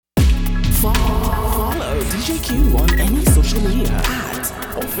Follow DJ Q on any social media at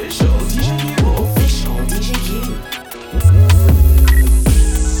official DJ Q. Official DJ Q.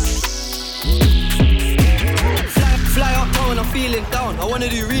 Fly up town, I'm feeling down. I wanna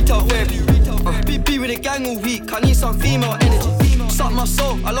do retail therapy. Be with the gang all week. I need some female energy. Suck my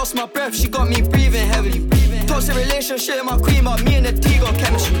soul, I lost my breath. She got me breathing heavily. Toxic relationship, my queen, but me and the T got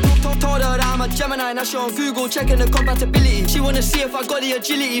chemistry. Told her that I'm a Gemini, now she on Google checking the compatibility. She wanna see if I got the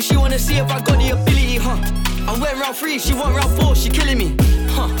agility. She wanna see if I got the ability, I went round 3, she went round 4, she killing me,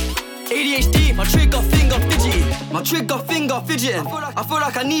 ADHD, my trigger finger fidgety. My trigger finger fidgeting. I feel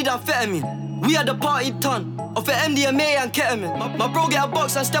like I need amphetamine. We had a party ton of the MDMA and ketamine. My bro get a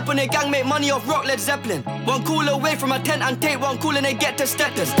box and step on their gang, make money off rock Led Zeppelin. One call away from a tent and take one call and they get to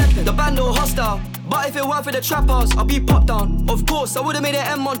Stetton. The band all hostile, but if it weren't for the trap house, I'll be popped down. Of course, I would've made an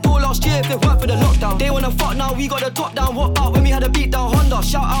M on tour last year if it weren't for the lockdown. They wanna fuck now, we got the top down. What out when we had a beat down Honda?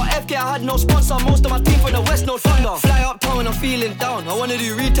 Shout out FK, I had no sponsor. Most of my team from the West, no thunder. Fly up town, I'm feeling down. I wanna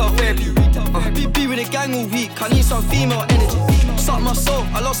do retail therapy. Be with the gang all week. I need some female energy. Suck my soul,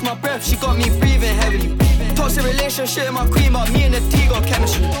 I lost my breath. She got me breathing heavily. Toxic relationship, my queen, but me and the T got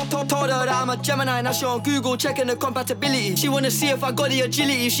chemistry. Told her that I'm a Gemini, now she on Google checking the compatibility. She wanna see if I got the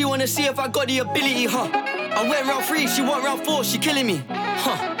agility. She wanna see if I got the ability, I went round 3, she went round 4, she killing me,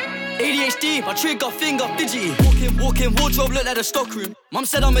 ADHD, my trigger finger fidgety. Walking wardrobe look like a stockroom. Mum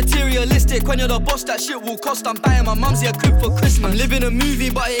said I'm materialistic. When you're the boss, that shit will cost. I'm buying my mumsy a crib for Christmas. I'm living a movie,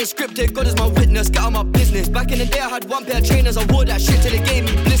 but it ain't scripted. God is my witness, get out my business. Back in the day, I had one pair of trainers. I wore that shit till they gave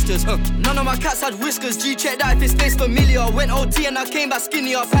me blisters. None of my cats had whiskers. G-check that if it stays familiar. Went OT and I came back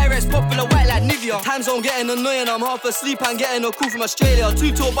skinnier. Pyrex popular white like Nivea. Time zone getting annoying. I'm half asleep and getting a call from Australia.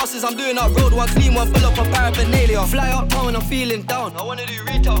 2 tour buses, I'm doing that road. One clean, one full up of paraphernalia. Fly up town, I'm feeling down. I wanna do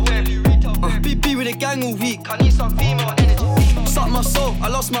retail therapy. Be with the gang all week. I need some female energy. Suck my soul, I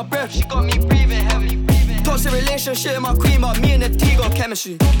lost my breath. She got me breathing heavily. Toxic relationship, my queen, but me and the T got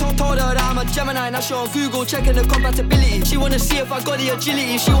chemistry. Told her that I'm a Gemini, now she on Google checking the compatibility. She wanna see if I got the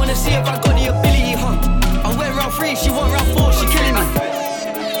agility. She wanna see if I got the ability, I went round 3, she went round 4, she killing me.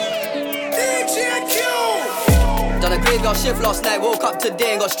 Done a graveyard shift last night, woke up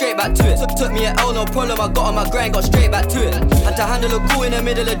today and got straight back to it. Took me an L, no problem, I got on my grind, got straight back to it. Had to handle a call in the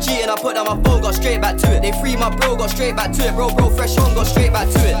middle of G and I put down my phone, got straight back to it. They free my bro, got straight back to it. Bro, fresh on, got straight back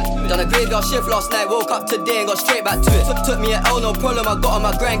to it. Done a graveyard shift last night, woke up today and got straight back to it. Took me an L, no problem, I got on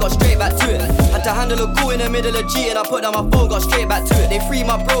my grind, got straight back to it. Had to handle a call in the middle of G and I put down my phone, got straight back to it. They free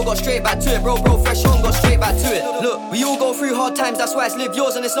my bro, got straight back to it. Bro, fresh on, got straight back to it. Look, we all go through hard times, that's why it's live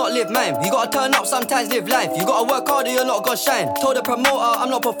yours and it's not live mine. You gotta turn up sometimes, live life. You gotta work harder, you're not gonna shine. Told the promoter I'm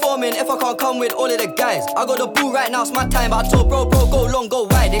not performing if I can't come with all of the guys. I got the ball right now, it's my time. But I told bro, go long, go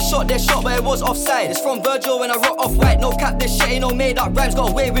wide. They shot their shot, but it was offside. It's from Virgil when I rock off white. No cap, this shit ain't no made up rhymes.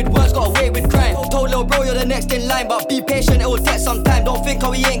 Got away with words, got away with crime. Told little bro, you're the next in line, but be patient, it will take some time. Don't think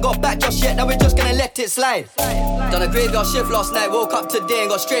how we ain't got back just yet, now we're just gonna let it slide. Done a graveyard shift last night, woke up today and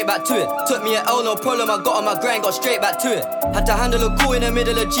got straight back to it. Took me an L, no problem, I got on my grind, got straight back to it. Had to handle a call in the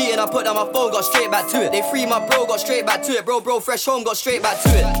middle of G and I put down my phone, got straight back to it. They free my bro, got straight back to it. Bro, fresh home, got straight back to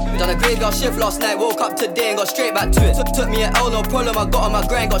it. Done a graveyard shift last night, woke up today and got straight back to it. Took me an L, no problem, I got on my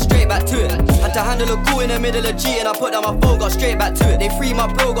grind, got straight back to it. Had to handle a call in the middle of G and I put down my phone, got straight back to it. They free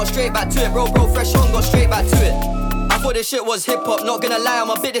my bro, got straight back to it. Bro, fresh home, got straight back to it. I thought this shit was hip-hop, not gonna lie, I'm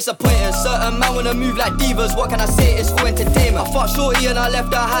a bit disappointed. Certain man wanna move like divas, what can I say, it's for entertainment. I fucked shorty and I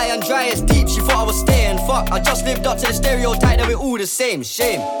left her high and dry as deep, she thought I was staying. Fuck, I just lived up to the stereotype that we're all the same,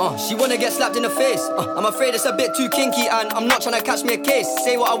 shame. She wanna get slapped in the face, I'm afraid it's a bit too kinky and I'm not trying to catch me a case.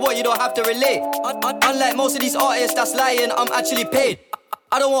 Say what I want, you don't have to relate. Unlike most of these artists that's lying, I'm actually paid.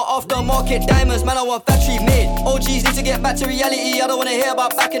 I don't want aftermarket diamonds, man, I want factory made. OGs need to get back to reality, I don't wanna hear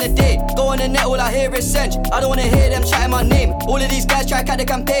about back in the day. Go on the net, all I hear is Sench, I don't wanna hear them chatting my name. All of these guys try to cut the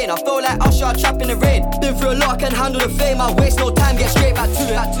campaign, I feel like Usher, I trap in the rain. Been through a lot, I can handle the fame, I waste no time, get straight back to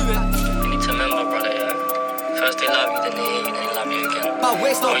it. You need to remember, brother, yeah. First they love you, then they hate you, then they love you again. I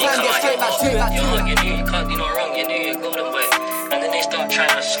waste no time, get straight back to it. You knew you can't do no wrong, you knew you're golden boy. And then they start trying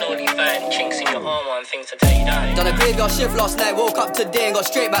to slowly find chinks in your armor and things to tell you down. Done a graveyard shift last night, woke up today and got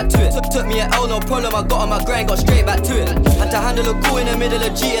straight back to it. Took me an L, no problem, I got on my grind, got straight back to it. Had to handle a call in the middle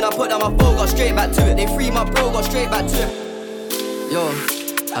of G and I put down my phone, got straight back to it. They free my bro, got straight back to it. Yo,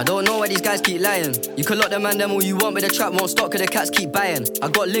 I don't know why these guys keep lying. You can lock them and them all you want, but the trap won't stop cause the cats keep buying. I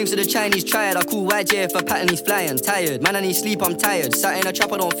got links to the Chinese triad, I call YJ if a pattern he's flying. Tired, man I need sleep, I'm tired. Sat in a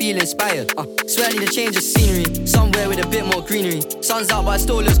trap, I don't feel inspired. Swear I need to change the scenery, somewhere with a bit more greenery. Sun's out but it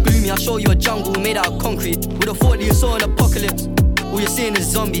still looks gloomy, I'll show you a jungle made out of concrete. Would've thought that you saw an apocalypse. all you're seeing is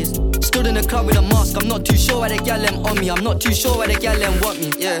zombies. Stood in the club with a mask, I'm not too sure why the gal them on me. I'm not too sure why the gal them want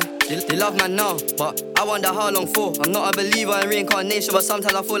me. Yeah, they love man now, but I wonder how long for. I'm not a believer in reincarnation, but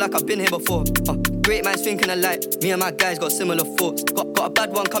sometimes I feel like I've been here before. Great minds thinking alike, me and my guys got similar thoughts. Got a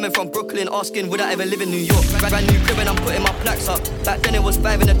bad one coming from Brooklyn, asking would I ever live in New York. Brand new crib and I'm putting my plaques up. Back then it was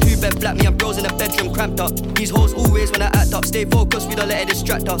 5 in a 2-bed black, me and bros in the bedroom cramped up. These hoes always when I act up, stay focused, we don't let it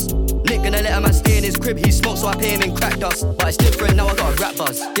distract us. Nick gonna let a man stay in his crib, he smokes so I pay him in crack dust. But it's different, now I got a rap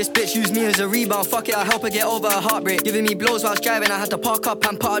buzz. This bitch used me as a rebound, fuck it, I help her get over her heartbreak. Giving me blows while I was driving, I had to park up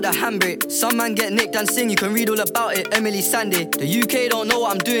and part of the handbrake. Some man get nicked and sing, you can read all about it, Emily Sandy. The UK don't know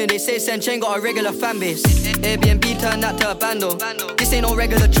what I'm doing, they say Senchain got a regular fan base. Airbnb turned that to a bando. This ain't no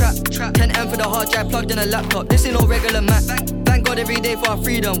regular trap. 10M for the hard drive plugged in a laptop. This ain't no regular Mac. Thank God every day for our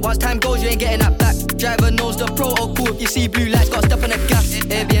freedom. Once time goes, you ain't getting that back. Driver knows the protocol. If you see blue lights, gotta step on the gas.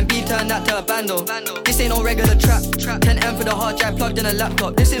 Airbnb turned that to a bando. This ain't no regular trap. 10M for the hard drive plugged in a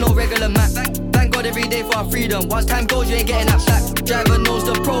laptop. This ain't no regular Mac. Thank God every day for our freedom. Once time goes, you ain't getting that back. Driver knows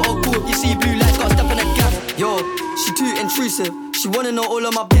the protocol. If you see blue lights, gotta step on the gas. Yo, she too intrusive. She wanna know all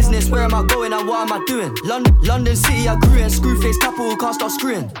of my business, where am I going and what am I doing? London City, I grew in, Screwface, capital, can't stop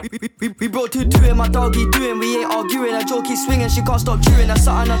screwing. We brought 2-2 in, my doggy doing, we ain't arguing, her joke keeps swinging, she can't stop chewing, that's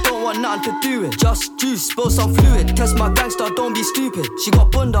something I don't want nothing to do with. Just juice, spill some fluid, test my gangster, don't be stupid. She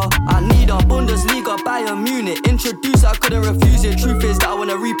got bunda, I need her, Bundesliga, Bayern Munich, introduce her, I couldn't refuse it, truth is that I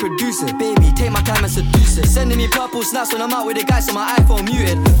wanna reproduce it. Baby, take my time and seduce it. Sending me purple snaps when I'm out with the guys, so my iPhone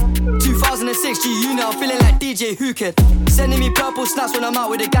muted. 2006 G-Unit, I'm feeling like DJ Who Kid. Sending me purple snaps when I'm out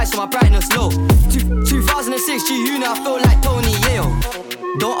with the guys, so my brightness low. 2006 G-Unit, I feel like Tony Yale.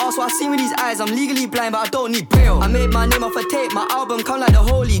 Don't ask what I see with these eyes, I'm legally blind but I don't need braille. I made my name off a tape, my album come like the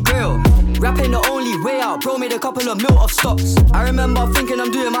holy grail. Rapping the only way out, bro made a couple of mil of stops. I remember thinking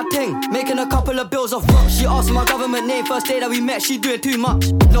I'm doing my thing, making a couple of bills of rocks. She asked my government name, first day that we met, she doing too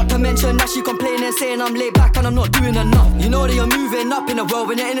much. Not to mention that she complaining, saying I'm laid back and I'm not doing enough. You know that you're moving up in the world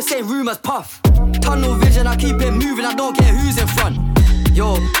when you're in the same room as Puff. Tunnel vision, I keep it moving, I don't care who's in front.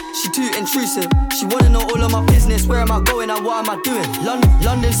 Yo, she too intrusive. She wanna know all of my business, where am I going and what am I doing?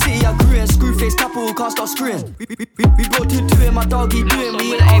 London City, I grew in, Screwface, capital, can't stop screwing. We brought 2-2 in, my doggy doing,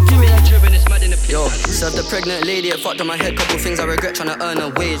 we ain't arguing. Yo, served a pregnant lady, it fucked on my head, couple things I regret trying to earn a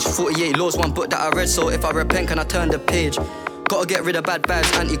wage. 48 laws, one book that I read, so if I repent can I turn the page? Gotta get rid of bad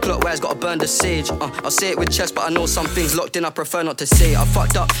vibes, anti-clockwise, gotta burn the sage. I'll say it with chest, but I know some things locked in, I prefer not to say. I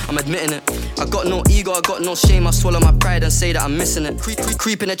fucked up, I'm admitting it. I got no ego, I got no shame, I swallow my pride and say that I'm missing it.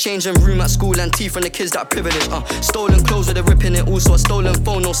 Creep in a changing room at school and tea from the kids that are privileged. Stolen clothes with a rip in it, also a stolen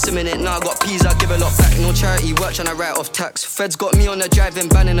phone, no sim in it. Now I got peas, I give a lot back, no charity work trying to write off tax. Feds got me on the driving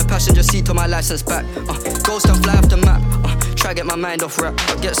ban in the passenger seat till my license back. Ghost and fly off the map. Try get my mind off rap.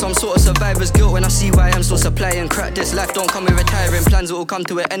 I get some sort of survivor's guilt when I see why I'm still supplying crack. This life don't come with retiring plans, it will come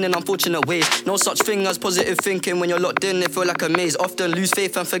to an end in unfortunate ways. No such thing as positive thinking when you're locked in, it feel like a maze. Often lose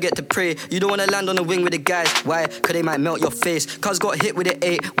faith and forget to pray. You don't wanna land on the wing with the guys. Why? Cause they might melt your face. Cuz got hit with it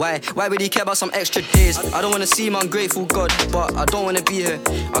 8. Why? Why would he care about some extra days? I don't wanna seem ungrateful, God, but I don't wanna be here.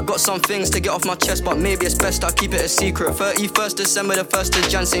 I got some things to get off my chest, but maybe it's best I keep it a secret. 31st December, the 1st of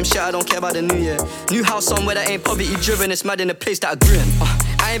Jan, same shit, I don't care about the new year. New house somewhere that ain't poverty driven, it's mad in the place that I grew in.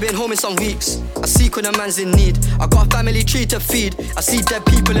 I ain't been home in some weeks. I seek when a man's in need. I got a family tree to feed. I see dead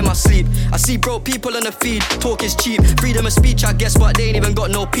people in my sleep. I see broke people on the feed. Talk is cheap, freedom of speech, I guess, but they ain't even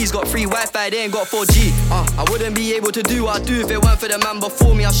got no peace. Got free Wi-Fi, they ain't got 4G. I wouldn't be able to do what I do if it weren't for the man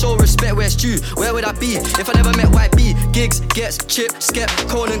before me. I show respect where it's due. Where would I be if I never met YB? Gigs, Gets, Chip, Skep,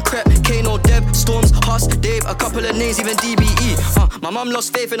 Conan, Crep, Kano, Deb, Storms, Huss, Dave, a couple of names, even DBE. My mum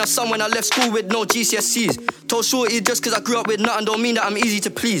lost faith in her son when I left school with no GCSEs. Told Shorty just cause I grew up with nothing don't mean that I'm easy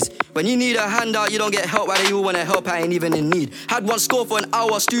to please. When you need a handout, you don't get help. Why do you wanna help? I ain't even in need. Had one score for an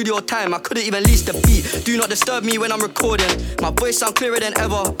hour studio time, I couldn't even lease the beat. Do not disturb me when I'm recording. My voice sound clearer than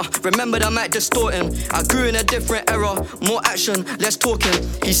ever. Remember that mic distorting. I grew in a different era. More action, less talking.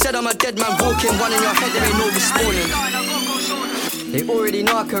 He said I'm a dead man walking. One in your head, there ain't no respawning. They already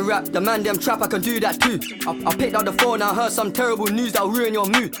know I can rap, the man them trap, I can do that too. I picked up the phone, I heard some terrible news that'll ruin your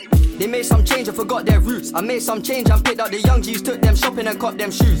mood. They made some change and forgot their roots. I made some change and picked up the young G's, took them shopping and copped them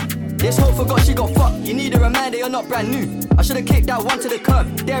shoes. This hoe forgot she got fucked, you need a reminder you're not brand new. I should've kicked that one to the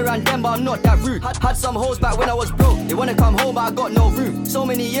curb, there and them but I'm not that rude. Had some hoes back when I was broke, they wanna come home but I got no room. So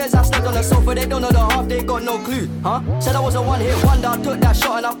many years I slept on the sofa, they don't know the half, they got no clue. Said I was a one-hit wonder, I took that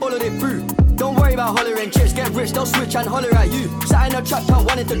shot and I followed it through. Don't worry about hollering, chicks get rich, they'll switch and holler at you. Sat in a trap, turn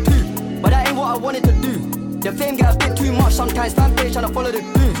 1 into 2, but that ain't what I wanted to do. The fame get a bit too much sometimes, fan page tryna follow the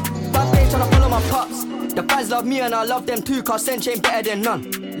goons. Fan page tryna follow my pops. The fans love me and I love them too, cause Sench ain't better than none.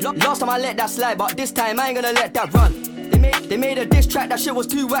 Last time I let that slide, but this time I ain't gonna let that run. They made a diss track, that shit was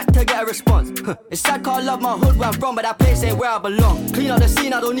too whack to get a response. It's sad 'cause I love my hood where I'm from, but that place ain't where I belong. Clean up the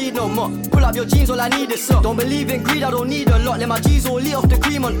scene, I don't need no more. Pull up your jeans, all I need is sock. Don't believe in greed, I don't need a lot. Let my G's all lit off the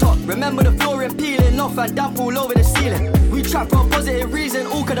cream on top. Remember the flooring peeling off and damp all over the ceiling. We trap for a positive reason,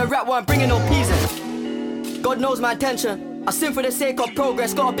 all 'cause the rap weren't bringing no peas in. God knows my intention. I sin for the sake of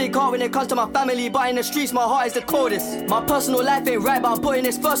progress. Got a big heart when it comes to my family, but in the streets my heart is the coldest. My personal life ain't right, but I'm putting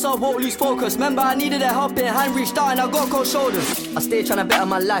this first, so I won't lose focus. Remember I needed a helping hand, reached out and I got cold shoulders. I stay trying to better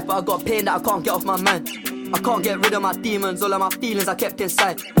my life, but I got pain that I can't get off my mind. I can't get rid of my demons, all of my feelings I kept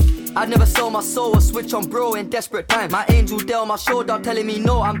inside. I'd never sell my soul or switch on bro in desperate time. My angel there on my shoulder telling me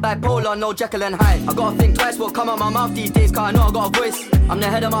no, I'm bipolar, no Jekyll and Hyde. I gotta think twice what come out my mouth these days, 'cause I know I got a voice. I'm the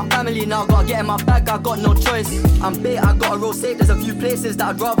head of my family now, gotta get in my bag, I got no choice. I'm bait, I gotta roll safe, there's a few places that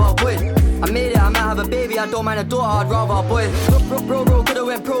I'd rather avoid. I made it, I might have a baby, I don't mind a daughter, I'd rather a boy. Bro, could've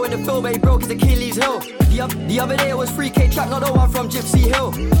went pro in the field, but he broke his Achilles heel. The other day it was 3K track, not the one from Gypsy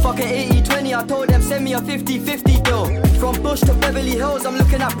Hill. Fucking 80-20, I told them send me a 50-50 deal. From Bush to Beverly Hills, I'm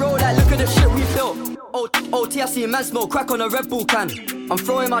looking at bro like look at the shit we built. OT, I see man smoke crack on a Red Bull can. I'm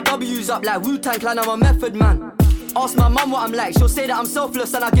throwing my W's up like Wu-Tang Clan, I'm a method man. Ask my mum what I'm like, she'll say that I'm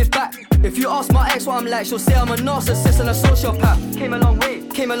selfless and I give back. If you ask my ex what I'm like, she'll say I'm a narcissist and a sociopath. Came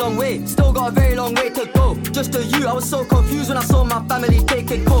a long way, still got a very long way to go. Just to you, I was so confused when I saw my family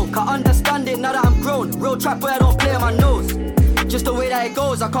taking coke. I understand it now that I'm grown, real trap boy I don't play on my nose. Just the way that it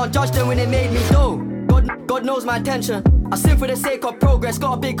goes, I can't judge them when they made me dough. God knows my intention. I sin for the sake of progress.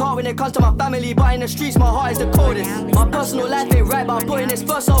 Got a big heart when it comes to my family, but in the streets my heart is the coldest. My personal life ain't right, but I'm putting this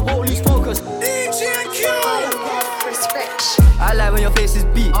first, so I won't lose focus. I like when your face is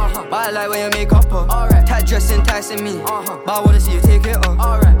beat, but I like when your makeup up. Tight dress enticing me, but I wanna see you take it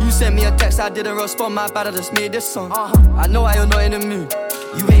off. You sent me a text, I didn't respond, my bad, I just made this song. I know why you're not in the mood,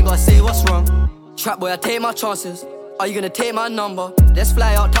 you ain't gotta say what's wrong. Trap boy, I take my chances. Are you gonna take my number? Let's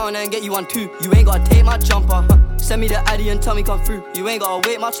fly out town and get you one too. You ain't gotta take my jumper. Send me the Addy and tell me come through. You ain't gotta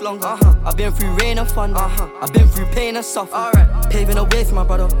wait much longer. I've been through rain and thunder. I've been through pain and suffering. Paving a way for my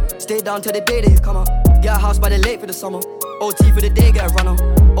brother. Stay down till the day that you come up. Get a house by the lake for the summer. OT for the day, get a runner.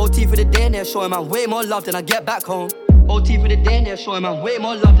 OT for the day and they're showing man way more love than I get back home. OT for the day and they're showing man way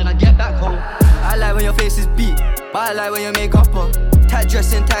more love than I get back home. I like when your face is beat, but I like when your makeup up. Tight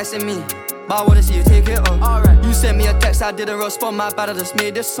dress enticing me, but I wanna see you take it off. You sent me a text, I didn't respond, my bad, I just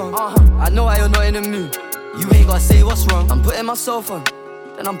made this song. I know why you're not in the mood, you ain't gotta say what's wrong. I'm putting myself on,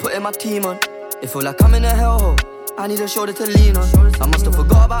 then I'm putting my team on. It feel like I'm in a hellhole, I need a shoulder to lean on. I must have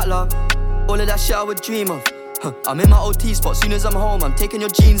forgot about love, all of that shit I would dream of. I'm in my OT spot, soon as I'm home, I'm taking your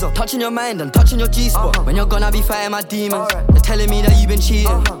jeans off. Touching your mind, I'm touching your G-spot. When you're gone, I'll be fighting my demons. They're telling me that you've been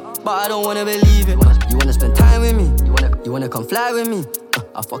cheating, but I don't wanna believe it. You wanna spend time with me, you wanna come fly with me.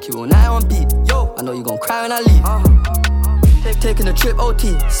 I'll fuck you all night on beat. Yo, I know you gon' cry when I leave. Taking a trip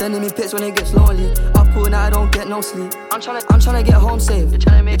OT, sending me pics when it gets lonely. Up all night, I don't get no sleep. I'm tryna get home safe. You're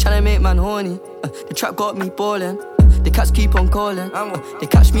tryna make man horny. The trap got me ballin'. The cats keep on calling. They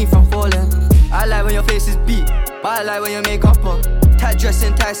catch me from falling. I like when your face is beat, but I like when your makeup up. Tight dress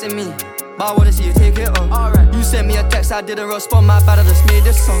enticing me, but I wanna see you take it off. You sent me a text, I didn't respond, my bad, I just made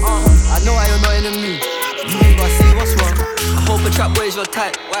this song. I know why you're not in the mood, you ain't gotta say what's wrong. I hope a trap boys your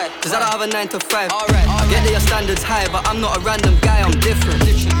type, cause I don't have a 9 to 5. I get that your standards high, but I'm not a random guy, I'm different.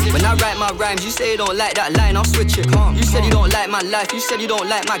 When I write my rhymes, you say you don't like that line, I'll switch it. You said you don't like my life, you said you don't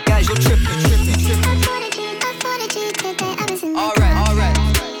like my guys, you're tripping. Alright. I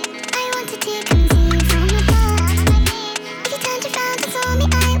want to take come see you from afar. If you turned around and saw me,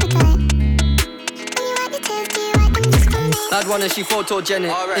 I would lie. When you write your tears, do you write them just for me? Bad one and she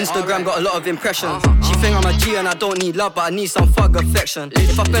photogenic. Instagram got a lot of impressions. She think I'm a G and I don't need love, but I need some thug affection.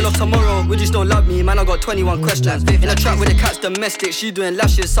 If I fell off tomorrow, would you still love me? Man, I got 21 questions. In a trap with the cat's domestic, she doing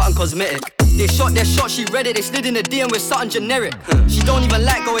lashes, something cosmetic. They shot their shot, she read it, they slid in the DM with something generic. She don't even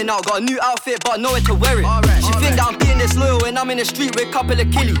like going out, got a new outfit but nowhere to wear it. She think that I'm being disloyal when I'm in the street with a couple of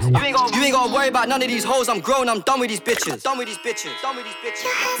killies. You ain't gotta worry about none of these hoes, I'm grown, I'm done with these bitches. Done with these bitches.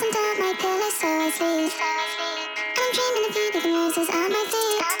 Your hair's under my pillow, so I sleep. And I'm dreaming of you with the roses at my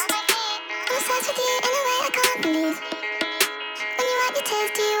feet. I'm obsessed with you in a way I can't believe. When you write your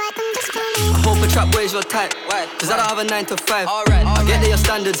tears, do you write them just for me? I hope a trap boys your type, cause I don't have a 9 to 5. I get that your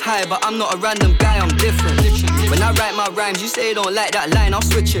standards high, but I'm not a random guy, I'm different. When I write my rhymes, you say you don't like that line, I'll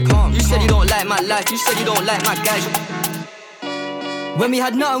switch it. You said you don't like my life, you said you don't like my guys. When we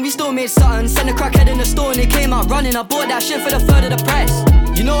had nothing, we still made something. Sent a crackhead in the store and they came out running. I bought that shit for the third of the price.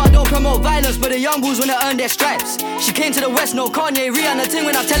 You know I don't promote violence, but the young bulls wanna earn their stripes. She came to the West, no Kanye, Rihanna ting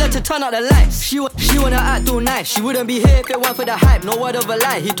when I tell her to turn out the lights. She wanna act all nice, she wouldn't be here if it weren't for the hype. No word of a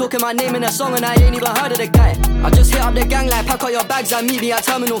lie, he talking my name in a song and I ain't even heard of the guy. I just hit up the gang like pack out your bags and meet me at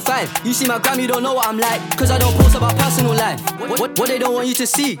Terminal 5. You see my gram, you don't know what I'm like, cause I don't post about personal life. What they don't want you to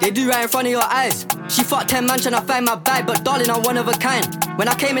see, they do right in front of your eyes. She fucked 10 man trying to find my vibe, but darling I'm one of a kind. When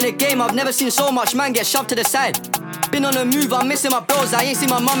I came in the game, I've never seen so much man get shoved to the side. Been on the move, I'm missing my bros, I ain't seen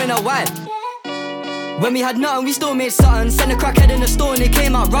my mum in a while. When we had nothing, we still made something. Sent a crackhead in the store and they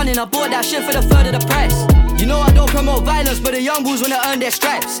came out running. I bought that shit for the third of the price. You know I don't promote violence, but the young bulls wanna earn their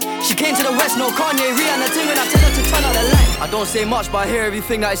stripes. She came to the West, no Kanye, Rihanna ting when I tell her to turn out the light. I don't say much, but I hear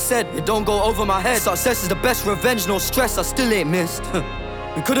everything that is said. It don't go over my head. Success is the best revenge, no stress, I still ain't missed.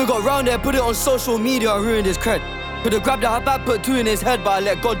 We could've got round there, put it on social media and ruined his cred. Could've grabbed a bag, put two in his head, but I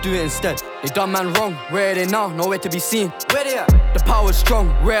let God do it instead. They done man wrong, where are they now? Nowhere to be seen. Where they at? The power's strong,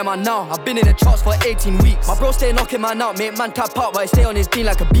 where am I now? I've been in the charts for 18 weeks. My bro stay knocking man out, make man tap out, but I stay on his team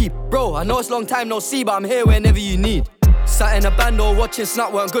like a beep. Bro, I know it's long time no see, but I'm here whenever you need. Sat in a band or watching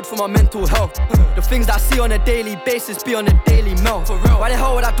Snap weren't good for my mental health. The things that I see on a daily basis be on a daily melt. For real. Why the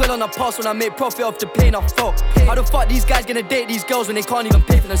hell would I dwell on the past when I made profit off the pain I felt? How the fuck these guys gonna date these girls when they can't even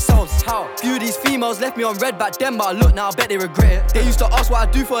pay for themselves? How? Few of these females left me on red back then, but I look now, I bet they regret it. They used to ask what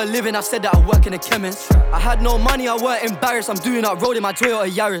I do for a living, I said that I work in a chemist. I had no money, I weren't embarrassed, I'm doing that road in my Toyota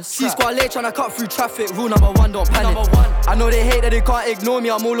Yaris. C-Squad late trying to cut through traffic, rule number one, don't panic. I know they hate that they can't ignore me,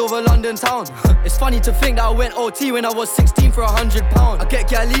 I'm all over London town. It's funny to think that I went OT when I was 16 for £100. I get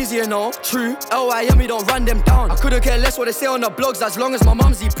gal easy, you know, true. LYM, we don't run them down. I couldn't care less what they say on the blogs as long as my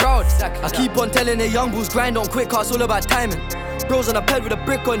mum's proud. I keep on telling the young bulls grind on quick, cause it's all about timing. Bro's on a ped with a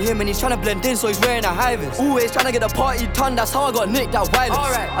brick on him and he's trying to blend in so he's wearing a high-vis. Always trying to get the party done, that's how I got nicked at wireless.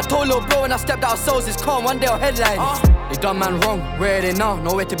 I told little bro when I stepped out of Souls, it's calm, one day I'll headline. They done man wrong, where are they now?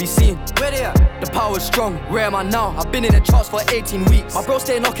 Nowhere to be seen. Where they at? The power's strong, where am I now? I've been in the charts for 18 weeks. My bro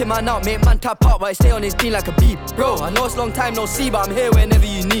stay knocking man out, make man tap out, but I stay on his team like a beep. Bro, I know it's long time no see, but I'm here whenever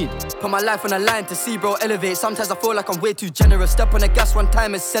you need. Put my life on the line to see bro elevate. Sometimes I feel like I'm way too generous. Step on the gas one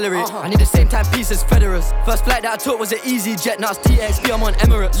time, accelerate. I need the same time piece as Federers. First flight that I took was an easy jet, now it's TXP, I'm on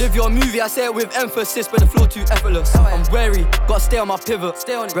Emirates. Live your movie, I say it with emphasis, but the flow too effortless. I'm wary, gotta stay on my pivot.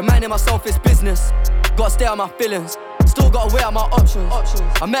 Stay on it. Reminding myself it's business. Gotta stay on my feelings. Still gotta weigh out my options.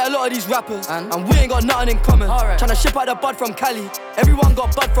 I met a lot of these rappers, and we ain't got nothing in common. Tryna ship out the bud from Cali, everyone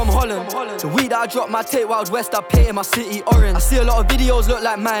got bud from Holland. The week that I dropped my tape Wild West, I painted my city orange. I see a lot of videos look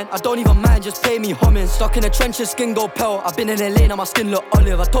like mine, I don't even mind, just pay me homage. Stuck in the trenches, skin go pale, I've been in LA, now my skin look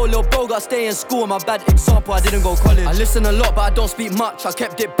olive. I told little bro gotta stay in school, my bad example, I didn't go college. I listen a lot but I don't speak much, I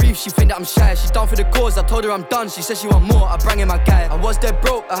kept it brief, she think that I'm shy. She done for the cause, I told her I'm done, she said she want more, I bring in my guy. I was dead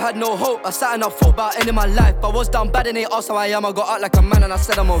broke, I had no hope, I sat and I thought about ending my life. I was down bad and they asked how I am, I got out like a man and I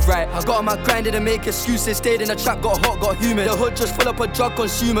said I'm alright. I got on my grind, didn't make excuses, stayed in the trap, got hot, got humid. The hood just full up of drug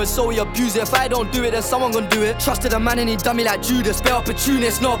consumers, so we abuse it. If I don't do it, then someone gon' do it. Trusted a man and he done me like Judas. They're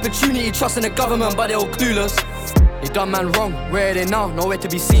opportunists, no opportunity, trusting the government, but they're all clueless. They done man wrong, where are they now? Nowhere to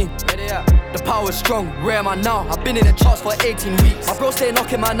be seen. Where they at? The power's strong, where am I now? I've been in the charts for 18 weeks. My bro stay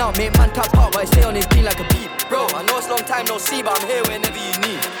knocking man out, make man tap out, but I stay on his team like a beat. Bro, I know it's long time no see, but I'm here whenever you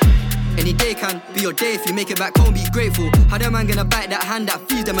need. Any day can be your day if you make it back home, be grateful. How them man gonna bite that hand that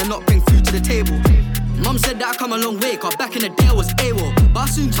feeds them and not bring food to the table? Mum said that I come a long way, cause back in the day I was AWOL. But I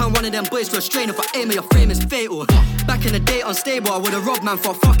soon turned one of them boys to a strain. If I aim at your frame, it's fatal. Back in the day unstable, I would've robbed man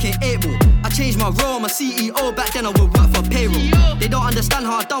for a fucking 8-ball. I changed my role, I'm a CEO, back then I would work for payroll. They don't understand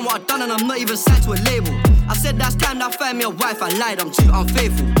how I done what I done and I'm not even signed to a label. I said that's time that I find me a wife, I lied, I'm too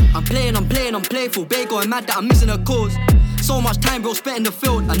unfaithful. I'm playful, babe going mad that I'm missing a cause. So much time bro spent in the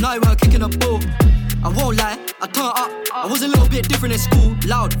field, and now we're kicking a ball. I won't lie, I turned up, I was a little bit different in school.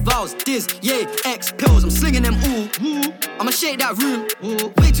 Loud, vows, diz, yay, X, pills, I'm slinging them all. I'ma shake that room,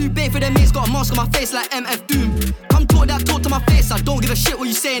 way too big for them mates, got a mask on my face like MF Doom. Come talk that talk to my face, I don't give a shit what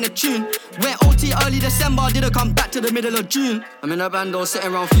you say in the tune. Went OT early December, didn't come back to the middle of June. I'm in a bando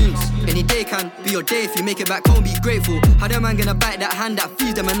sitting around fumes. Any day can be your day if you make it back home, be grateful. How them man gonna bite that hand that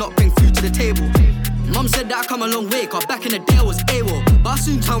feeds them and not bring food to the table? Mum said that I come a long way, cause back in the day I was AWOL. But I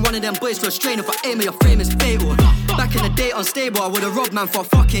soon turned one of them boys to a strain. If I aim at your frame, it's fatal. Back in the day unstable, I would've robbed man for a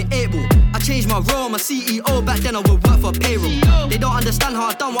fucking 8-ball. I changed my role, I'm a CEO, back then I would work for payroll. They don't understand how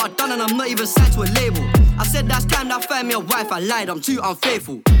I done what I done and I'm not even signed to a label. I said that's time that I find me a wife, I lied, I'm too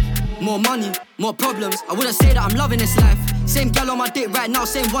unfaithful. More money, more problems, I wouldn't say that I'm loving this life. Same gal on my dick right now,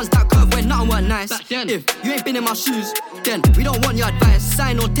 same ones that curve when nothing weren't nice. If you ain't been in my shoes, Then we don't want your advice.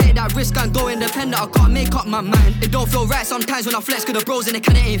 Sign or take that risk and go independent. I can't make up my mind. It don't feel right sometimes when I flex, cause the bros in the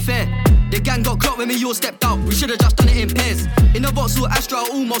can, it ain't fair. The gang got caught when we all stepped out. We should've just done it in pairs. In the Vauxhall Astra, I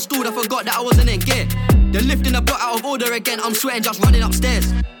almost stalled. I forgot that I wasn't in gear. They're lifting the block out of order again. I'm sweating just running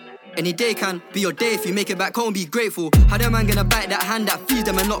upstairs. Any day can be your day. If you make it back home, be grateful. How the man gonna bite that hand that feeds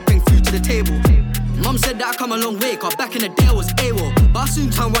them and not bring food to the table? Mum said that I come a long way, cause back in the day I was AWOL. But I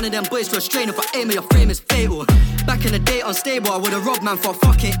soon turned one of them boys to a strain. If I aim at your frame, it's fatal. Back in the day unstable, I would've robbed man for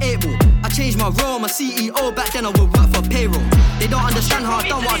fucking 8 ball. I changed my role, I'm a CEO. Back then I would work for payroll. They don't understand how I've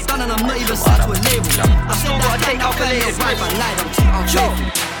done what I've done, and I'm not even signed to a label. I said that I take calculated right, I lied, I'm too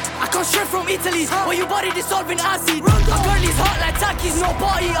unfaithful. I come straight from Italy, where your body dissolving acid. My girl is hot like Takis, no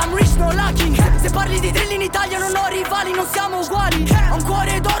party, I'm rich, no lacking. Se parli di drill in Italia non ho rivali, non siamo uguali. Ho un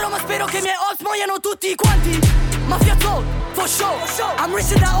cuore d'oro ma spero che i miei ops muoiano tutti quanti. Mafia soul, for sure, I'm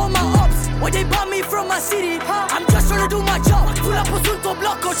richer than all my ops. Why they bought me from my city, I'm just trying to do my job. Pull up sul tuo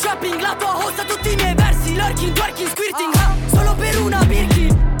blocco, trapping, la tua hosta tutti i miei versi. Lurking, twerking, squirting, solo per una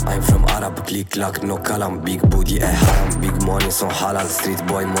Birkin. I'm from Arab, click clack, no kalam. Big booty, haram. Big money, so halal. Street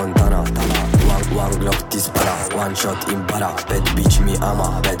boy, Montana. One Glock, dispara. One shot, impara. Bad bitch, mi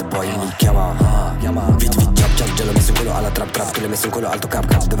ama. Bad boy, mi chiama. Vit, chap, già l'ho messo in culo alla trap. Tu l'hai messo in culo alto cap.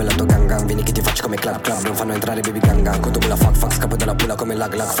 Dove la tua gang? Vieni che ti faccio come clap. Non fanno entrare baby gang. Conto quella fuck. Scappo dalla pula come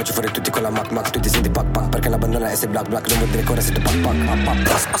lag. Faccio fuori tutti con la mac. Tu ti senti pack. Perché la bandana è black. Non vuol dire ancora se tu pack.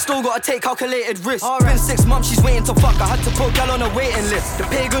 I still gotta take calculated risks. Been 6 months, she's waiting to fuck. I had to put gal on a waiting list. The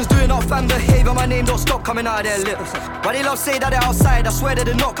pagans doing off fan behavior, my name don't stop coming out of their lips. Why they love say that they're outside, I swear that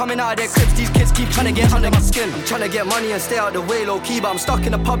they're not coming out of their cribs. These kids keep trying to get under my skin. I'm trying to get money and stay out the way low key, but I'm stuck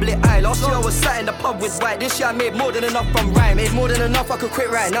in the public eye. Last year I was sat in the pub with white. This year I made more than enough from rhyme. Made more than enough, I could quit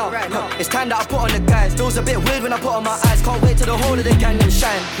right now. It's time that I put on the guys. Feels a bit weird when I put on my eyes. Can't wait till the whole of the gang and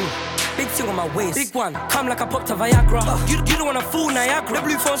shine. Big thing on my waist, big one, come like I popped a Viagra. You don't wanna fool Niagara. The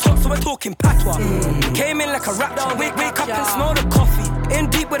blue phone's hot, so we're talking patois. Came in like a raptor, wake up and smell the coffee. In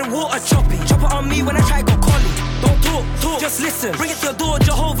deep where the water choppy. Chop it on me when I try to go collie. Don't talk, just listen. Bring it to your door,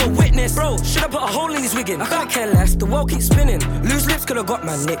 Jehovah Witness. Bro, should I put a hole in his wiggin'? I can't care less, the world keeps spinning. Loose lips could've got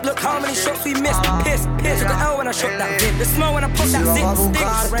my nick. Look how many shots we missed. Piss to the L when I shot that vid. The smell when I pop that zip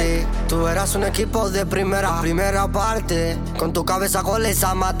stinks. Tú eras un equipo de primera parte. Con tu cabeza con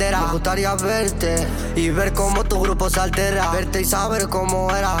esa madera. Me gustaría verte y ver cómo tu grupo se altera. Verte y saber cómo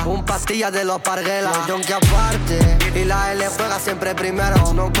era. Un pastilla de los parguelas. Los que aparte. Y la L juega siempre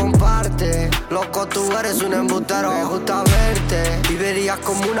primero. No comparte. Loco, tú eres un embustero. Me gusta verte. Y verías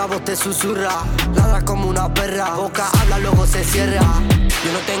como una voz te susurra. Ladras como una perra. Boca habla, luego se cierra.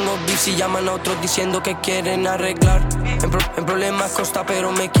 Yo no tengo beef si llaman a otros diciendo que quieren arreglar. En problemas costa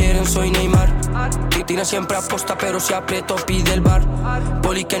pero me quieren, soy Neymar. Tira siempre aposta pero si aprieto pide el bar.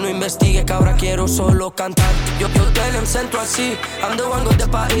 Poli que no investigue que ahora quiero solo cantar. Yo te le centro así. Ando wango de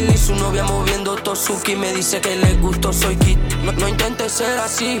París y su novia moviendo Tosuki. Me dice que le gusto, soy kid. No intentes ser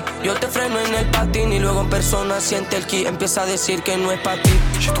así. Yo te freno en el patín y luego en persona siente el ki. Empieza a decir que no es pa' ti.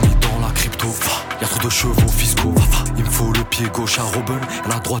 J'ai tout mis dans la crypto, y'a trop de chevaux fiscaux. Il me faut le pied gauche à Robin et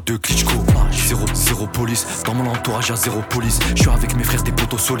la droite de Klitschko. Zéro police, dans mon entourage y'a zéro police. Je suis avec mes frères des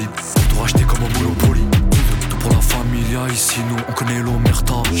poteaux solides, pour tout racheter comme au Monopoly. Tout pour la familia, ici nous on connaît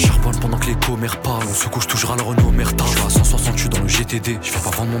l'omerta. Charbonne pendant que les commères parlent, on se couche toujours à la Renault Merta. Je suis à 160, je suis dans le GTD, je vais pas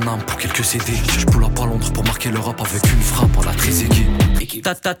vendre mon âme pour quelques CD. Je pull up à Londres pour marquer le rap avec une frappe à la Trezeguet.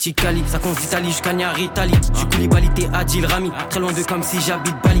 Tata Ticali, ça compte d'Italie jusqu'à Niaritali. J'suis Koulibaly, t'es Adil Rami. Très loin de comme si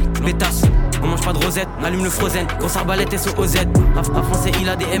j'habite Bali. Pétasse, on mange pas de rosette, allume le frozen. Grosse arbalète SOZ. Rap français, il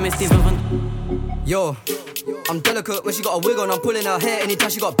a des MST 20. Yo, I'm delicate when she got a wig on. I'm pulling her hair anytime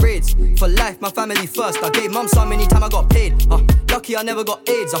she got braids. For life, my family first. I gave mum some anytime I got paid. Lucky I never got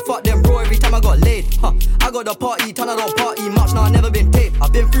AIDS. I fucked them raw every time I got laid. I got the party, turn I don't party much. Now I never been paid.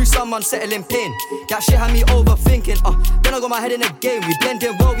 I've been through some unsettling pain. That shit had me overthinking. Then I got my head in the game. We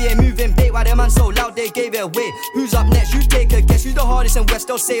blending well, we ain't moving bait. Why them man so loud they gave it away? Who's up next? You take a guess. Who's the hardest in West?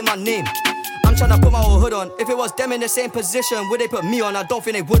 They'll say my name. I'm tryna put my whole hood on. If it was them in the same position, would they put me on? I don't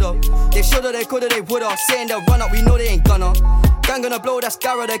think they would've. They shoulda, they coulda, they woulda. Saying they'll run up, we know they ain't gonna. Gang gonna blow, that's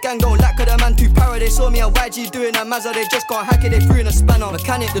Gara. The gang don't lack, cause the man too para. They saw me at YG doing a Mazda, they just can't hack it, they threw in a spanner.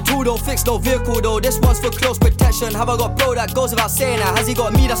 Mechanic, the tool don't fix no vehicle though. This one's for close protection. Have I got bro that goes without saying that? Has he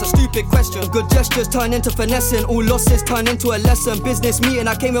got me? That's a stupid question. Good gestures turn into finessing. All losses turn into a lesson. Business meeting,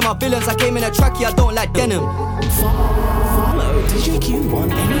 I came with my villains. I came in a trackie, I don't like denim. Follow DJ Q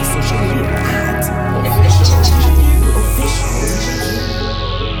on any social media.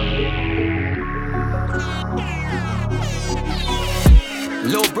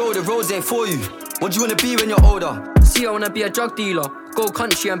 Lil' bro, the roads ain't for you. What do you wanna be when you're older? See, I wanna be a drug dealer. Go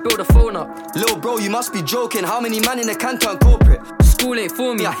country and build a phone up. Lil' bro, you must be joking. How many man in the can turn corporate? School ain't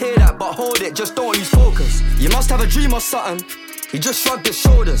for me. I hear that, but hold it, just don't lose focus. You must have a dream or something. He just shrugged his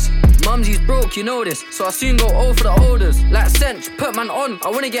shoulders. Mumsy's broke, you know this, so I soon go old for the holders. Like Cinch, put man on. I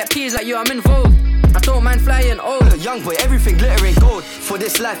wanna get peas like you, I'm involved. I don't mind flying old. Young boy, everything glittering gold. For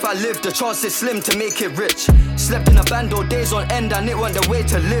this life I live, the chance is slim to make it rich. Slept in a band all days on end and it wasn't the way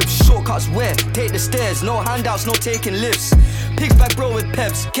to live. Shortcuts where? Take the stairs, no handouts, no taking lifts. Pigs back bro with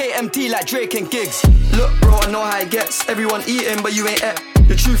peps, KMT like Drake and Gigs. Look bro, I know how it gets. Everyone eating but you ain't et.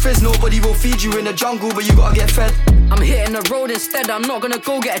 The truth is nobody will feed you in the jungle, but you gotta get fed. I'm hitting the road instead, I'm not gonna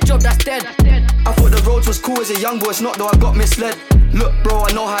go get a job that's dead. I thought the roads was cool as a young boy, it's not though, I got misled. Look bro,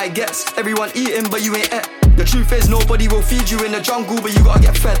 I know how it gets. Everyone eating but you ain't et. The truth is nobody will feed you in the jungle, but you gotta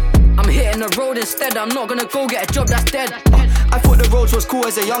get fed. I'm hitting the road instead, I'm not gonna go get a job that's dead. I thought the roads was cool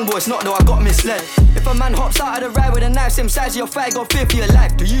as a young boy, it's not though, I got misled. If a man hops out of the ride with a knife, same size of your thigh, got fear for your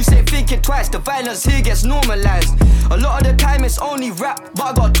life. Do you say think it twice? The violence here gets normalized. A lot of the time it's only rap, but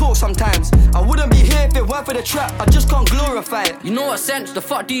I gotta talk sometimes. I wouldn't be here if it weren't for the trap, I just can't glorify it. You know what sense? The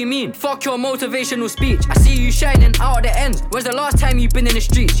fuck do you mean? Fuck your motivational speech. I see you shining out of the ends. Where's the last time you've been in the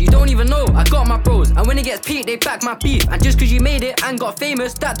streets? You don't even know, I got my bros. And when it gets peaked, they back my beef. And just cause you made it and got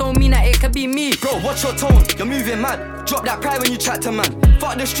famous, that don't mean that it could be me. Bro, watch your tone, you're moving mad. Drop that pride when you chat to man.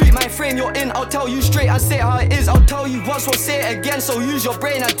 Fuck the street, my frame you're in. I'll tell you straight and say how it is. I'll tell you once, won't say it again. So use your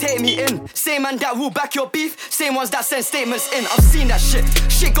brain and take me in. Same man that will back your beef, same ones that send statements in. I've seen that shit.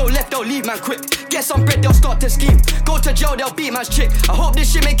 Shit go left, they'll leave man quick. Get some bread, they'll start to scheme. Go to jail, they'll beat man's chick. I hope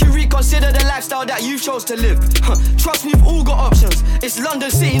this shit make you reconsider the lifestyle that you chose to live. Trust me, we've all got options. It's London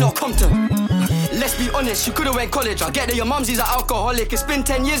City, not Compton. Let's be honest, you could've went college. I get that your mum's is an alcoholic. It's been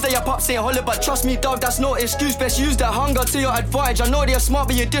 10 years that your pops ain't hollered, but trust me dog, that's no excuse. Best use that hunger to your advantage. I know they're smart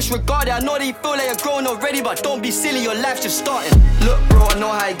but you disregard it. I know they feel like you're grown already, but don't be silly, your life's just starting. Look bro, I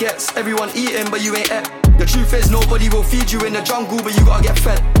know how it gets. Everyone eating but you ain't et. The truth is nobody will feed you in the jungle, but you gotta get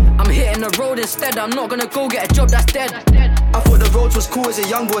fed. I'm hitting the road instead, I'm not gonna go get a job that's dead. I thought the roads was cool as a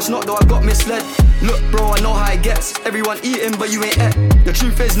young boy, it's not though, I got misled. Look bro, I know how it gets. Everyone eating but you ain't et. The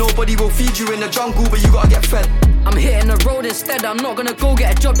truth is nobody will feed you in the jungle, but you gotta get fed. I'm hitting the road instead, I'm not gonna go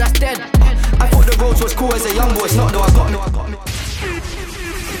get a job that's dead. I thought the roads was cool as a young boy, it's not though, I got me.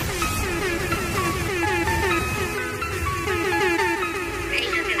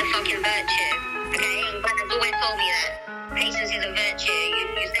 Patience is a fucking virtue, okay? My dad's always told me that. Patience is a virtue.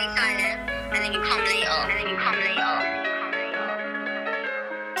 You stay silent, and then you come later.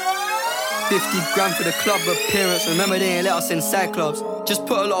 50 grand for the club appearance. Remember they ain't let us inside clubs. Just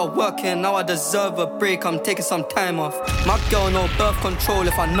put a lot of work in, now I deserve a break. I'm taking some time off. My girl no birth control.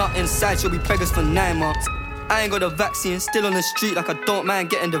 If I'm not inside, she'll be pregnant for 9 months. I ain't got the vaccine, still on the street like I don't mind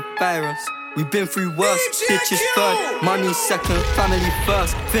getting the virus. We've been through worse, bitches third, money second, family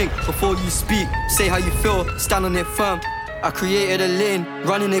first. Think before you speak, say how you feel, stand on it firm. I created a lane,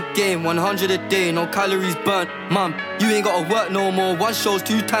 running a game, 100 a day, no calories burnt. Mum, you ain't gotta work no more, one show's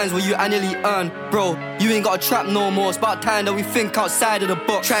 2 times what you annually earn. Bro, you ain't gotta trap no more, it's about time that we think outside of the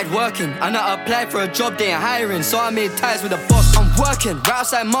box. Tried working, and I applied for a job they ain't hiring, so I made ties with the boss. I'm working, right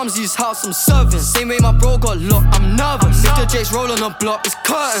outside Mumsy's house, I'm serving. Same way my bro got locked, I'm nervous. Mr. Jake's roll on the block, it's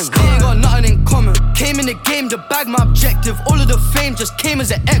curtains. They ain't got nothing in common. Came in the game to bag my objective, all of the fame just came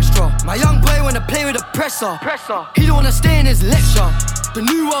as an extra. My young boy wanna play with the presser. He don't wanna stay in his lecture. The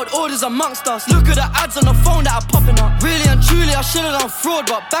new world order's amongst us. Look at the ads on the phone that are popping up. Really and truly I should've done fraud,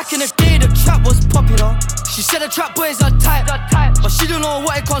 but back in the day the trap was popular. She said the trap boys are tight, but she don't know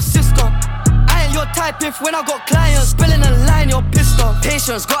what it consists of. I ain't your type if when I got clients spelling a line you're pissed off.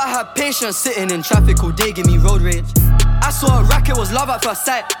 Patience, gotta have patience. Sitting in traffic all day give me road rage. I saw a racket was love at first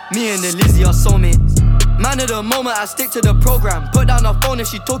sight. Me and the Lizzie are soulmates. Man of the moment, I stick to the program. Put down the phone if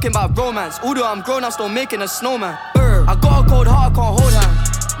she talking about romance. Although I'm grown, I'm still making a snowman. I got a cold heart, I can't hold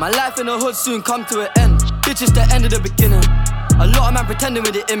hands. My life in the hood soon come to an end. Bitch, it's the end of the beginning. A lot of man pretending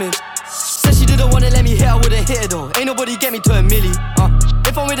with the image. Said she didn't wanna let me hit, I wouldn't hit it though. Ain't nobody get me to a milli.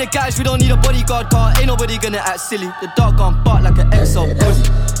 If I'm with the guys, we don't need a bodyguard car. Ain't nobody gonna act silly. The dog gon' bark like an XO bully.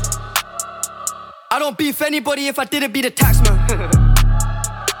 I don't beef anybody if I didn't be the taxman.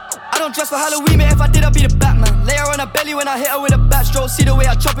 I don't dress for Halloween, mate, if I did, I'd be the Batman. Lay her on her belly when I hit her with a backstroke. See the way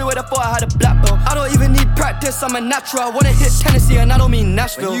I chop it with a thought I had a black belt. I don't even need practice, I'm a natural. I wanna hit Tennessee and I don't mean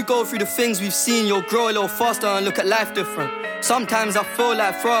Nashville. When you go through the things we've seen, you'll grow a little faster and look at life different. Sometimes I feel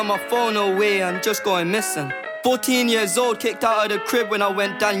like throwing my phone away and just going missing. 14 years old, kicked out of the crib when I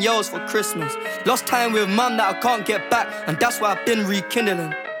went Danielle's for Christmas. Lost time with mum that I can't get back, and that's why I've been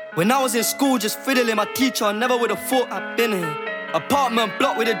rekindling. When I was in school just fiddling, my teacher never would've thought I'd been here. Apartment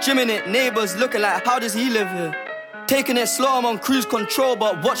block with a gym in it, neighbours looking like how does he live here? Taking it slow, I'm on cruise control,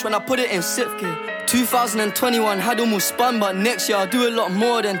 but watch when I put it in sixth gear. 2021 had almost spun, but next year I'll do a lot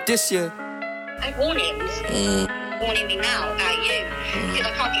more than this year. I warnings. Warning me now about you, because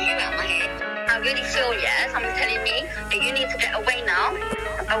I can't get you out of my head. I really feel, someone's telling me that you need to get away now,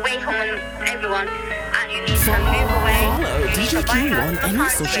 away from everyone, and you need to move away. Follow DJ Q on any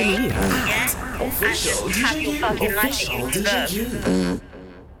social media. And just have your fucking life that you deserve.